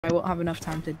I won't have enough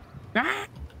time to. Ah!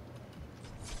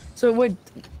 So would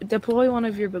deploy one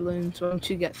of your balloons. Once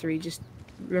you get 3, just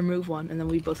remove one, and then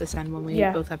we both ascend when we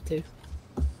both have 2.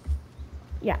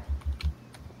 Yeah.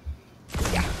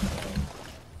 Yeah.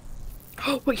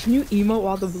 Oh wait, can you emote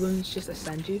while the balloons just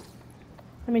ascend you?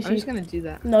 Let me see. I'm just gonna do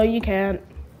that. No, you can't.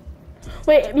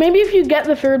 Wait, maybe if you get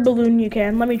the 3rd balloon, you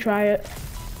can. Let me try it.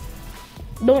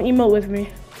 Don't emote with me.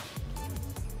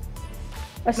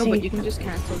 Let's see. No, but you can just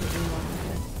cancel the emote.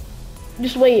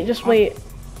 Just wait, just wait.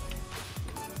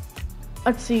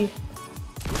 Let's see.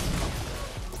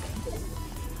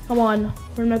 Come on,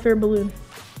 where's my 3rd balloon?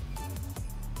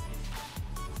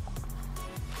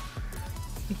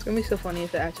 It's gonna be so funny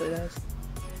if it actually does.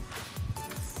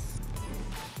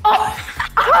 Oh!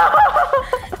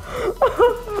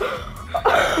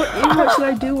 What should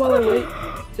I do while I wait?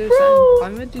 Bro.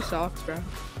 I'm gonna do socks, bro.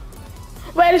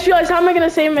 Wait, I just realized, how am I gonna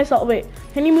save myself? Wait,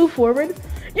 can you move forward?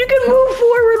 You can move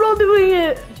forward while doing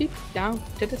it! Keep down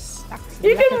to the socks.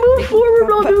 You can move forward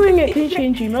while doing it. Can you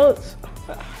change emotes?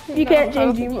 You can't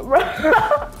change emotes, bro.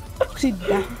 Sit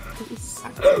down to the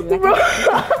socks. Bro.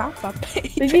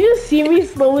 Did you just see me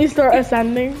slowly start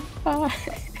ascending?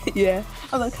 Yeah.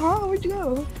 I'm like, where'd you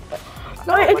go?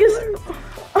 No, I guess.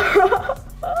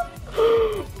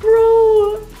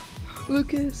 Bro.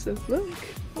 Lucas, look.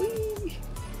 Whee.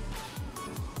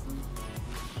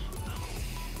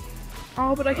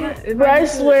 Oh, but I can't. But I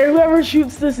swear, whoever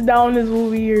shoots this down is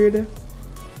weird.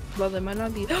 Well, they might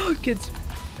not be. Kids.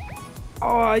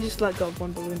 Oh, I just let go of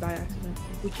one balloon by accident.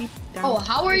 Would you down? Oh,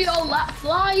 how are y'all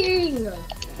flying?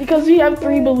 Because we have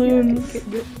 3 balloons.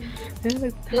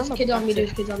 There's kids on me,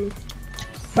 there's kids on me.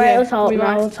 Alright, let's help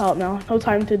now, let's help now. No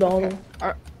time to dawdle.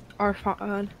 Our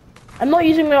fun. I'm not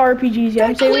using my RPGs yet.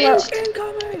 I'm saving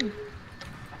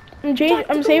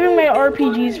I'm saving my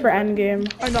RPGs for endgame.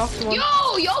 I knocked one.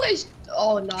 Yo, y'all is.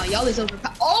 Oh no, y'all is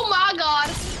overpowered. Oh my god,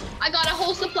 I got a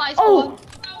whole supply spawn. Oh.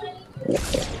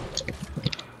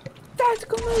 That's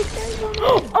good.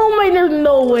 Oh my, there's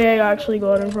no way I actually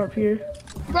got him up here.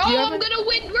 Bro, I'm gonna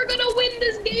win. We're gonna win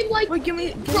this game. Like, wait, give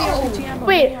me RPG ammo.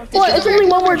 Wait, it's only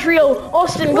one more trio.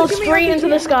 Austin, go straight into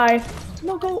the sky.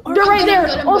 No, go. They're right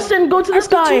there. Austin, go to the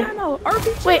sky.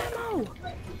 RPG Wait. ammo.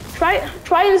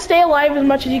 Try and stay alive as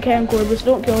much as you can, Corbus.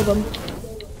 Don't kill them.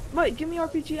 Wait, give me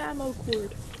RPG ammo,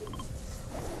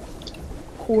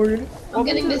 Cord. I'm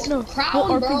getting this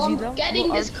crown, bro. I'm getting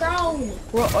this crown.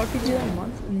 We're RPG them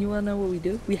once, and you wanna know what we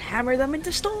do? We hammer them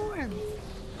into storm.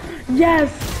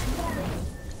 Yes.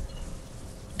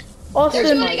 Austin,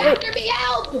 they're shooting after me,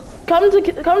 help! Come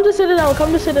to Citadel.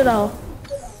 Come to Citadel.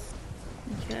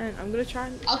 You can. I'm gonna try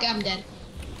and. Okay, I'm dead.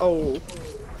 Oh.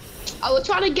 I was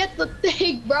trying to get the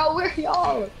thing, bro. Where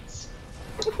y'all?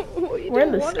 We're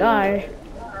in the sky.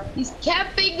 He's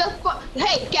camping the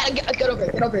Hey, get over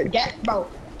here. Get over here. Bro.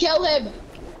 Kill him.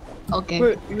 Okay.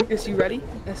 Wait, Lucas, you ready?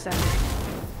 Ascend.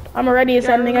 I'm already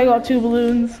ascending. I got 2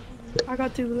 balloons. I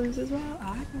got 2 balloons as well.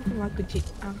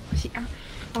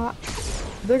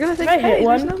 They're gonna think, hey, hit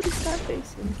one. There's nobody sky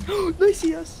facing. They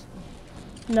see us.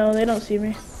 No, they don't see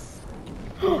me.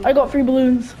 I got 3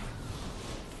 balloons.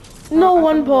 No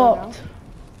one popped.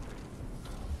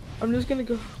 I'm just gonna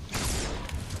go.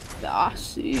 I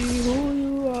see who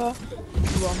you are.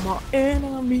 You are my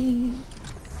enemy.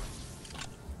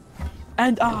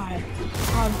 And I'm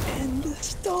in the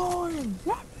storm.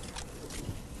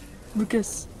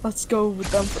 Lucas, let's go with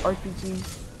them for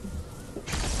RPGs.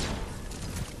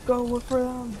 Go for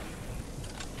them.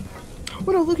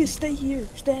 Oh no, Lucas, stay here.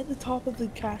 Stay at the top of the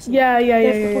castle. Yeah. They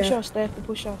have to push us. They have to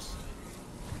push us.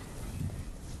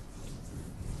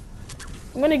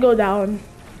 I'm gonna go down.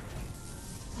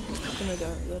 I'm gonna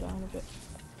go down a bit.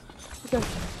 Okay,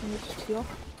 let me just heal.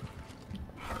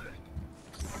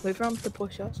 Wait for them to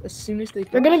push us. As soon as they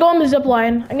push. They're gonna go on the zip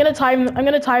line. I'm gonna time it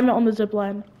on the zip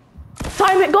line.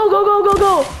 Time it! Go!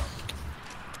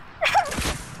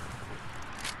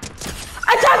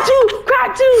 Attack 2!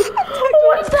 Crack 2!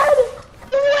 One's dead!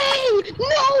 Wait! No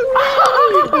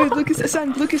way! Wait, Lucas,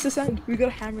 ascend. We gotta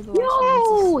hammer the last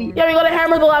one. Yeah, we gotta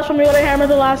hammer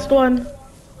the last one.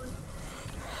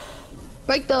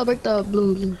 Break the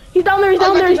balloon. He's down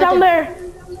there.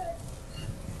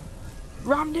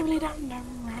 Ram down.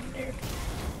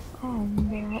 Oh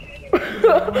no.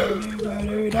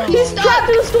 He's trapped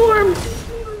in the storm.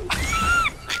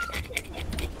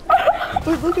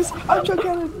 Wait, Lucas, I'm trying to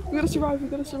get him. We gotta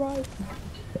survive.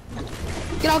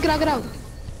 Get out.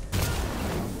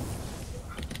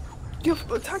 Yo,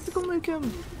 tactical nuke him.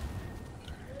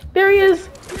 There he is.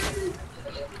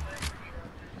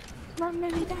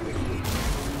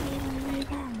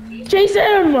 Chase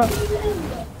him.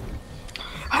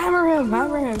 Hammer him.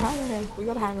 We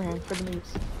gotta hammer him for the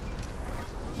moves.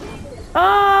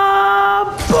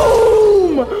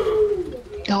 Boom!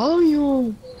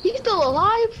 Damn. He's still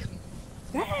alive?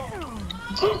 Damn.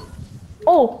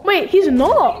 Oh, wait, he's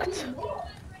knocked.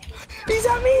 He's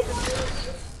at me.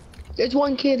 There's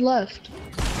one kid left.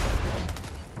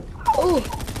 Oh.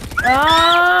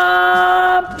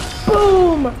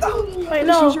 Boom! Oh, Wait,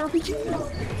 no. Use your RPG.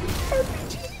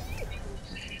 RPG.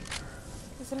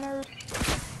 He's a nerd.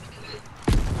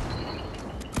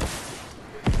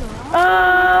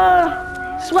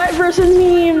 Sweat versus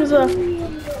memes.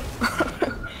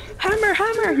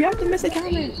 Hammer! You have to miss a hammer.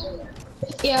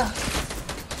 Yeah.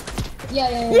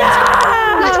 Yeah.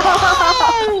 Yeah! Let's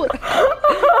go!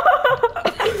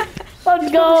 Let's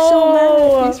So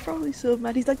go! mad. He's probably so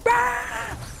mad. He's like,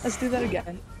 bah! Let's do that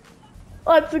again.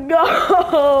 Let's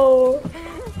go!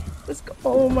 Let's go.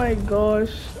 Oh my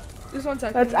gosh. Just 1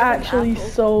 second. That's There's an actually apple.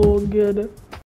 so good.